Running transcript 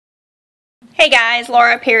Hey guys,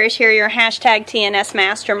 Laura Parrish here, your hashtag TNS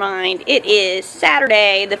Mastermind. It is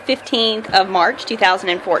Saturday, the 15th of March,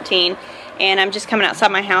 2014, and I'm just coming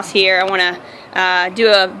outside my house here. I want to do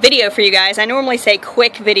a video for you guys. I normally say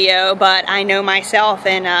quick video, but I know myself,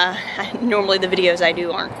 and normally the videos I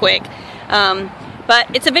do aren't quick.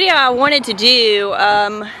 But it's a video I wanted to do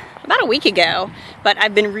about a week ago, but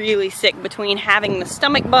I've been really sick between having the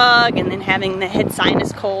stomach bug and then having the head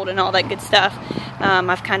sinus cold and all that good stuff.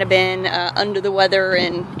 I've kind of been under the weather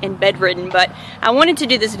and bedridden, but I wanted to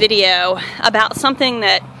do this video about something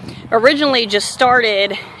that originally just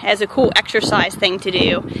started as a cool exercise thing to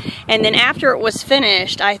do, and then after it was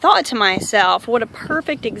finished, I thought to myself, what a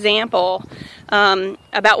perfect example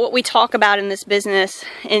about what we talk about in this business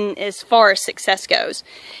in as far as success goes.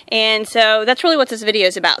 And so that's really what this video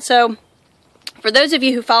is about. So for those of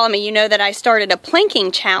you who follow me, you know that I started a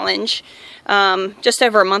planking challenge just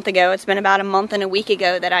over a month ago. It's been about a month and a week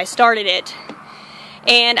ago that I started it.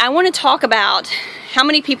 And I want to talk about how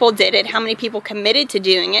many people did it, how many people committed to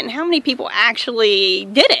doing it, and how many people actually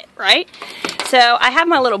did it, right? So I have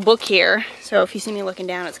my little book here. So if you see me looking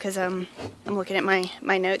down, it's because I'm looking at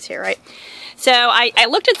my notes here, right? So I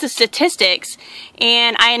looked at the statistics,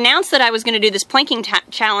 and I announced that I was going to do this planking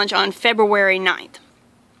challenge on February 9th.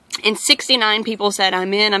 And 69 people said,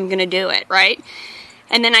 I'm in, I'm going to do it, right?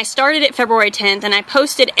 And then I started it February 10th, and I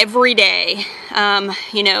posted every day,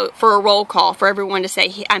 you know, for a roll call for everyone to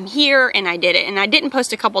say, I'm here, and I did it. And I didn't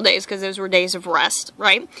post a couple days because those were days of rest,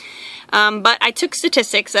 right? But I took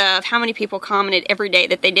statistics of how many people commented every day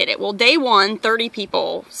that they did it. Well, day 1, 30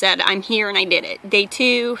 people said, I'm here, and I did it. Day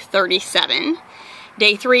 2, 37.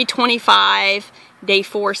 Day 3, 25. Day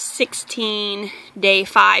 4, 16. Day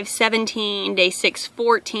 5, 17. Day 6,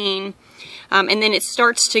 14. And then it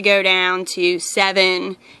starts to go down to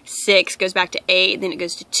 7, 6, goes back to 8, then it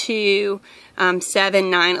goes to 2,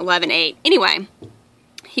 7, 9, 11, 8. Anyway,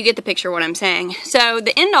 you get the picture of what I'm saying. So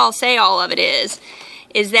the end all say all of it is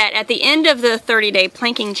that at the end of the 30-day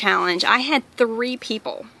planking challenge, I had 3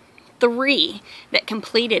 people. 3 that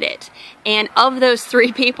completed it, and of those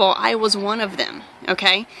 3 people, I was one of them.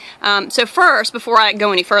 Okay, so first, before I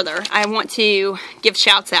go any further, I want to give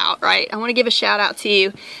shouts out, right? I want to give a shout out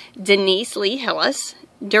to Denise Lee Hillis,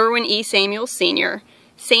 Derwin E. Samuel Sr.,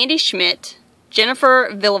 Sandy Schmidt, Jennifer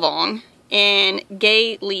Villavong, and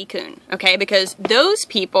Gay Lee Kuhn, okay? Because those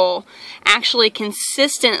people actually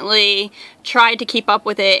consistently tried to keep up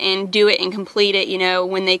with it and do it and complete it, you know,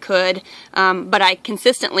 when they could. But I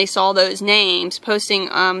consistently saw those names posting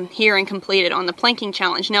here and completed on the planking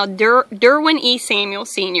challenge. Now, Derwin E. Samuel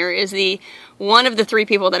Sr. is one of the 3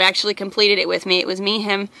 people that actually completed it with me. It was me,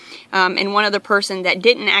 him, and one other person that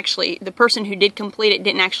didn't actually, the person who did complete it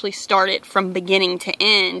didn't actually start it from beginning to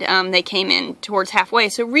end. They came in towards halfway.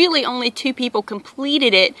 So really only 2 people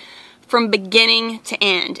completed it from beginning to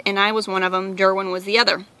end, and I was one of them. Derwin was the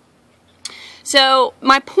other. So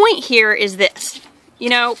my point here is this. You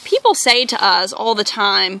know, people say to us all the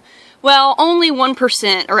time, well, only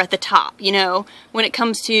 1% are at the top, you know, when it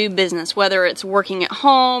comes to business, whether it's working at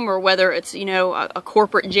home or whether it's, you know, a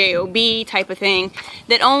corporate j.o.b. type of thing,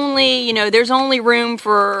 that only, you know, there's only room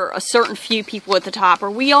for a certain few people at the top,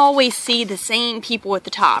 or we always see the same people at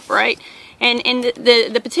the top, right? And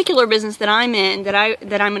the particular business that I'm in,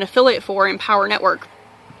 that I'm an affiliate for, Empower Network,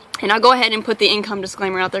 and I'll go ahead and put the income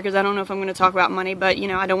disclaimer out there because I don't know if I'm going to talk about money, but, you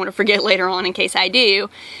know, I don't want to forget later on in case I do.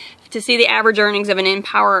 To see the average earnings of an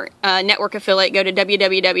Empower Network affiliate, go to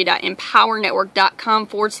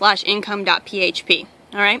www.empowernetwork.com/income.php.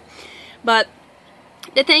 All right? But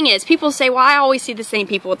the thing is, people say, well, I always see the same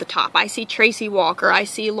people at the top. I see Tracy Walker. I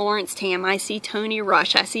see Lawrence Tam. I see Tony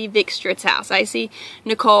Rush. I see Vic Stritzhouse. I see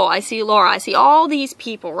Nicole. I see Laura. I see all these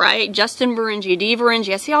people, right? Justin Buringi, Dee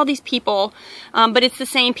Buringi. I see all these people, but it's the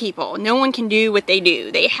same people. No one can do what they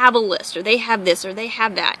do. They have a list, or they have this, or they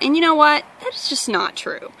have that. And you know what? That's just not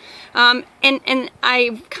true. And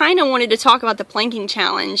I kind of wanted to talk about the planking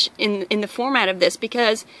challenge in the format of this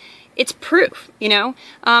because it's proof, you know.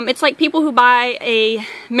 It's like people who buy a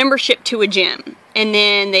membership to a gym, and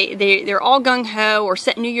then they're all gung-ho or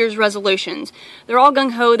set New Year's resolutions. They're all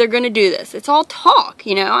gung-ho, they're going to do this. It's all talk,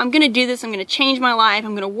 you know. I'm going to do this, I'm going to change my life,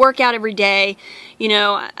 I'm going to work out every day, you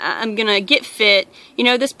know, I'm going to get fit. You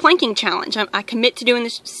know, this planking challenge, I commit to doing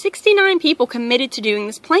this. 69 people committed to doing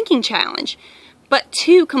this planking challenge, but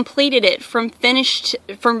 2 completed it from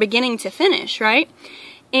beginning to finish, right?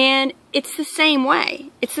 And it's the same way.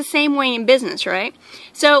 It's the same way in business, right?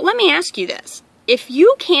 So let me ask you this. If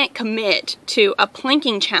you can't commit to a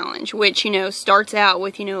planking challenge, which, you know, starts out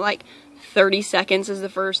with, you know, like 30 seconds as the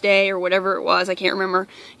first day or whatever it was, I can't remember,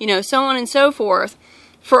 you know, so on and so forth,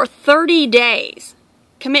 for 30 days,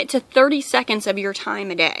 commit to 30 seconds of your time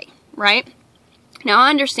a day, right? Now,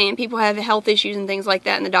 I understand people have health issues and things like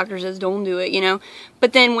that, and the doctor says, don't do it, you know.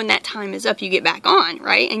 But then when that time is up, you get back on,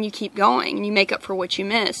 right? And you keep going, and you make up for what you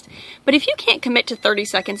missed. But if you can't commit to 30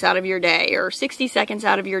 seconds out of your day, or 60 seconds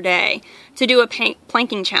out of your day, to do a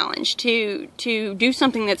planking challenge, to do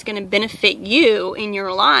something that's going to benefit you in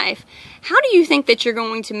your life, how do you think that you're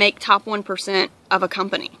going to make top 1% of a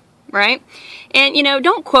company? Right? And, you know,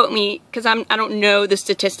 don't quote me, because I don't know the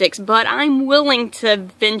statistics, but I'm willing to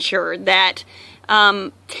venture that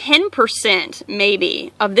 10%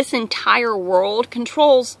 maybe of this entire world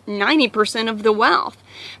controls 90% of the wealth,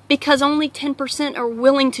 because only 10% are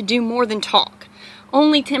willing to do more than talk.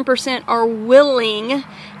 Only 10% are willing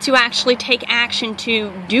to actually take action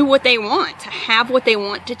to do what they want, to have what they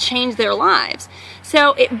want, to change their lives.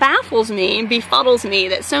 So it baffles me and befuddles me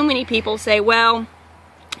that so many people say, well,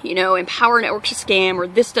 you know, Empower Network's a scam, or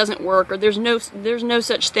this doesn't work, or there's no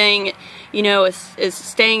such thing, you know, as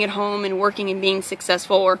staying at home and working and being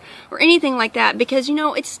successful, or anything like that, because, you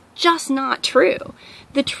know, it's just not true.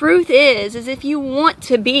 The truth is if you want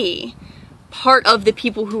to be part of the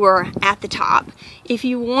people who are at the top, if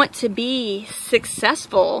you want to be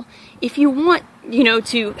successful, if you want, you know,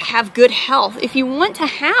 to have good health, if you want to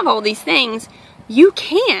have all these things, you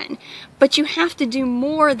can, but you have to do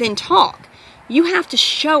more than talk. You have to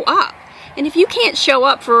show up. And if you can't show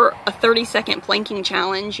up for a 30-second planking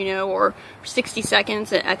challenge, you know, or 60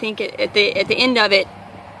 seconds, I think at the end of it,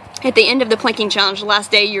 at the end of the planking challenge, the last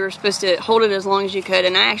day, you were supposed to hold it as long as you could,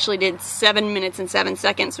 and I actually did 7 minutes and 7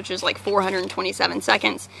 seconds, which is like 427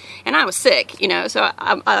 seconds, and I was sick, you know, so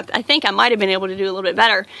I think I might have been able to do a little bit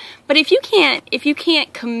better. But if you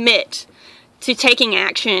can't commit to taking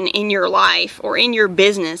action in your life or in your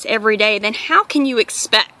business every day, then how can you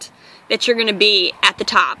expect that you're going to be at the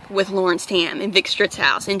top with Lawrence Tam and Vic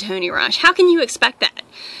Stritzhouse and Tony Rush? How can you expect that?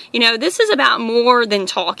 You know, this is about more than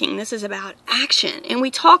talking. This is about action. And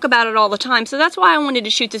we talk about it all the time. So that's why I wanted to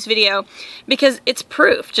shoot this video, because it's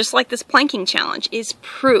proof. Just like this planking challenge is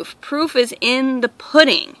proof. Proof is in the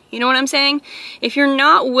pudding. You know what I'm saying? If you're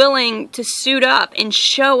not willing to suit up and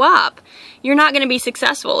show up, you're not going to be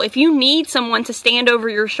successful. If you need someone to stand over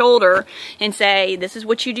your shoulder and say, this is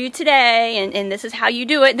what you do today, and this is how you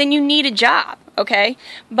do it, then you need a job, okay?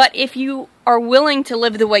 But if you are willing to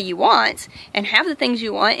live the way you want, and have the things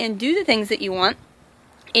you want, and do the things that you want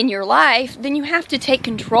in your life, then you have to take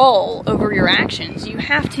control over your actions. You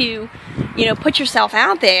have to, you know, put yourself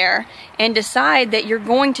out there and decide that you're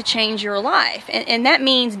going to change your life. And that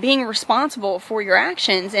means being responsible for your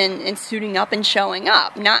actions and suiting up and showing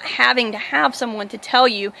up. Not having to have someone to tell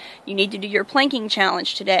you, you need to do your planking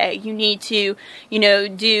challenge today. You need to, you know,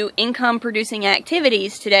 do income producing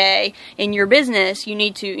activities today in your business. You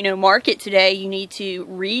need to, you know, market today. You need to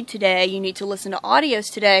read today. You need to listen to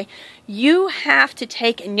audios today. You have to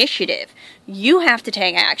take initiative. You have to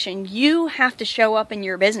take action. You have to show up in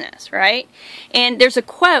your business, right? And there's a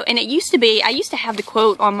quote, and it used to be, I used to have the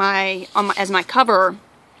quote on my as my cover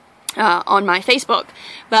on my Facebook,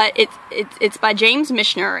 but it's by James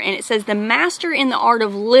Michener, and it says, "The master in the art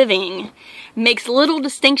of living makes little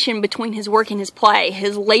distinction between his work and his play,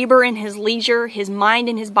 his labor and his leisure, his mind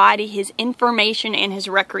and his body, his information and his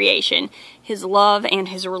recreation, his love and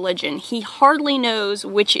his religion. He hardly knows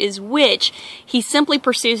which is which. He simply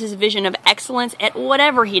pursues his vision of excellence at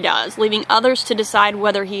whatever he does, leaving others to decide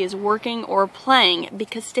whether he is working or playing,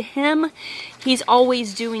 because to him, he's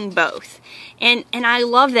always doing both." And I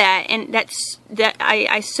love that, and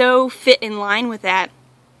I so fit in line with that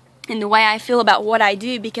in the way I feel about what I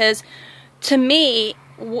do, because to me,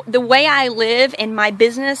 the way I live and my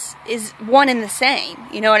business is one and the same.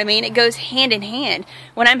 You know what I mean? It goes hand in hand.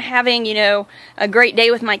 When I'm having, you know, a great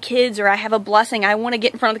day with my kids, or I have a blessing, I want to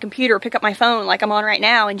get in front of the computer, pick up my phone like I'm on right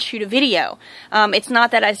now and shoot a video. It's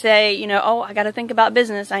not that I say, you know, oh, I got to think about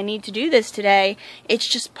business, I need to do this today. It's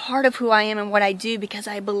just part of who I am and what I do, because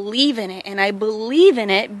I believe in it, and I believe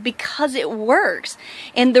in it because it works.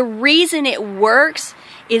 And the reason it works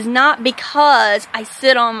is not because I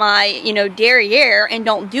sit on my, you know, derriere and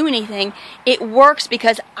don't do anything. It works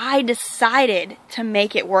because I decided to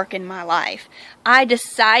make it work in my life. I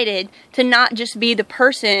decided to not just be the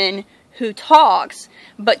person who talks,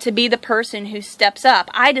 but to be the person who steps up.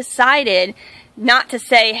 I decided not to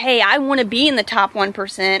say, hey, I want to be in the top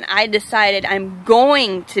 1%. I decided I'm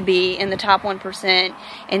going to be in the top 1%,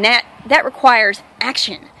 and that requires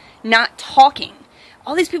action, not talking.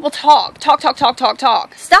 All these people talk.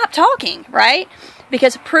 Stop talking, right?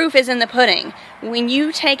 Because proof is in the pudding. When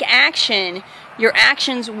you take action, your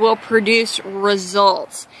actions will produce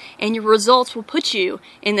results. and your results will put you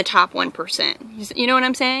in the top 1%. You know what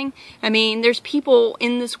I'm saying? I mean, there's people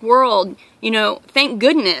in this world, you know, thank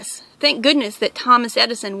goodness that Thomas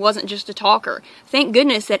Edison wasn't just a talker. Thank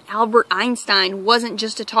goodness that Albert Einstein wasn't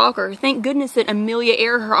just a talker. Thank goodness that Amelia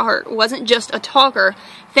Earhart wasn't just a talker.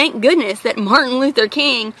 Thank goodness that Martin Luther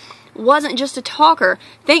King wasn't just a talker.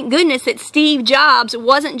 Thank goodness that Steve Jobs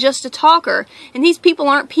wasn't just a talker. And these people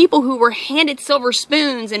aren't people who were handed silver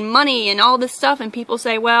spoons and money and all this stuff, and people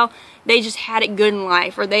say, well, they just had it good in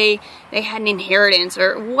life, or they had an inheritance,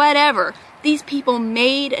 or whatever. These people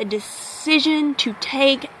made a decision to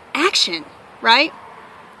take action, right?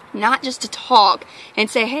 Not just to talk and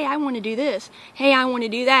say, hey, I want to do this. Hey, I want to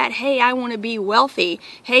do that. Hey, I want to be wealthy.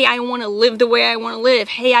 Hey, I want to live the way I want to live.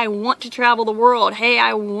 Hey, I want to travel the world. Hey,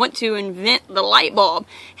 I want to invent the light bulb.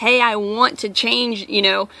 Hey, I want to change, you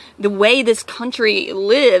know, the way this country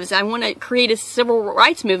lives. I want to create a civil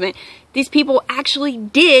rights movement. These people actually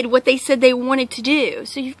did what they said they wanted to do.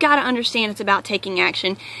 So you've got to understand it's about taking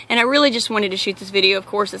action. And I really just wanted to shoot this video. Of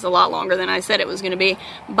course, it's a lot longer than I said it was going to be,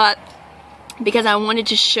 but because I wanted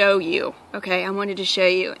to show you, okay? I wanted to show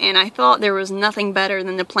you. And I thought there was nothing better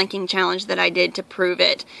than the planking challenge that I did to prove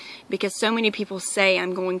it. Because so many people say,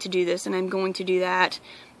 I'm going to do this and I'm going to do that,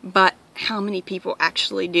 but how many people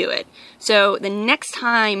actually do it? So the next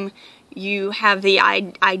time you have the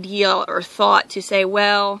idea or thought to say,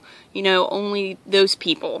 well, you know, only those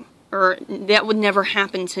people, or that would never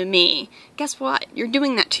happen to me, guess what? You're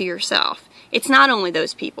doing that to yourself. It's not only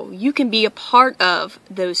those people. You can be a part of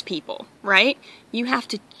those people, right? You have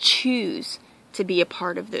to choose to be a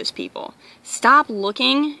part of those people. Stop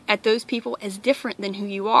looking at those people as different than who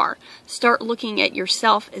you are. Start looking at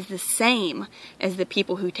yourself as the same as the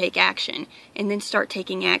people who take action. And then start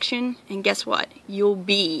taking action, and guess what? You'll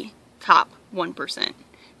be top 1%.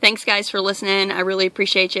 Thanks guys for listening. I really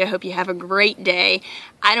appreciate you. I hope you have a great day.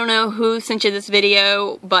 I don't know who sent you this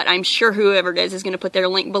video, but I'm sure whoever it is going to put their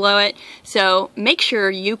link below it. So make sure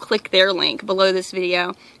you click their link below this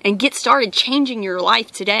video and get started changing your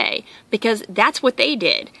life today, because that's what they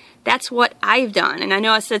did. That's what I've done. And I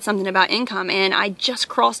know I said something about income, and I just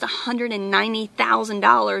crossed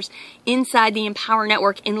 $190,000 inside the Empower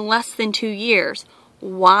Network in less than 2 years.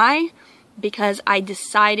 Why? Because I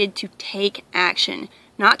decided to take action.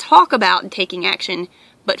 Not talk about taking action,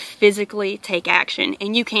 but physically take action.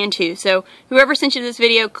 And you can too. So whoever sent you this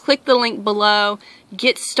video, click the link below,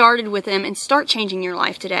 get started with them, and start changing your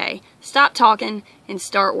life today. Stop talking and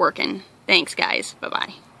start working. Thanks guys.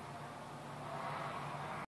 Bye-bye.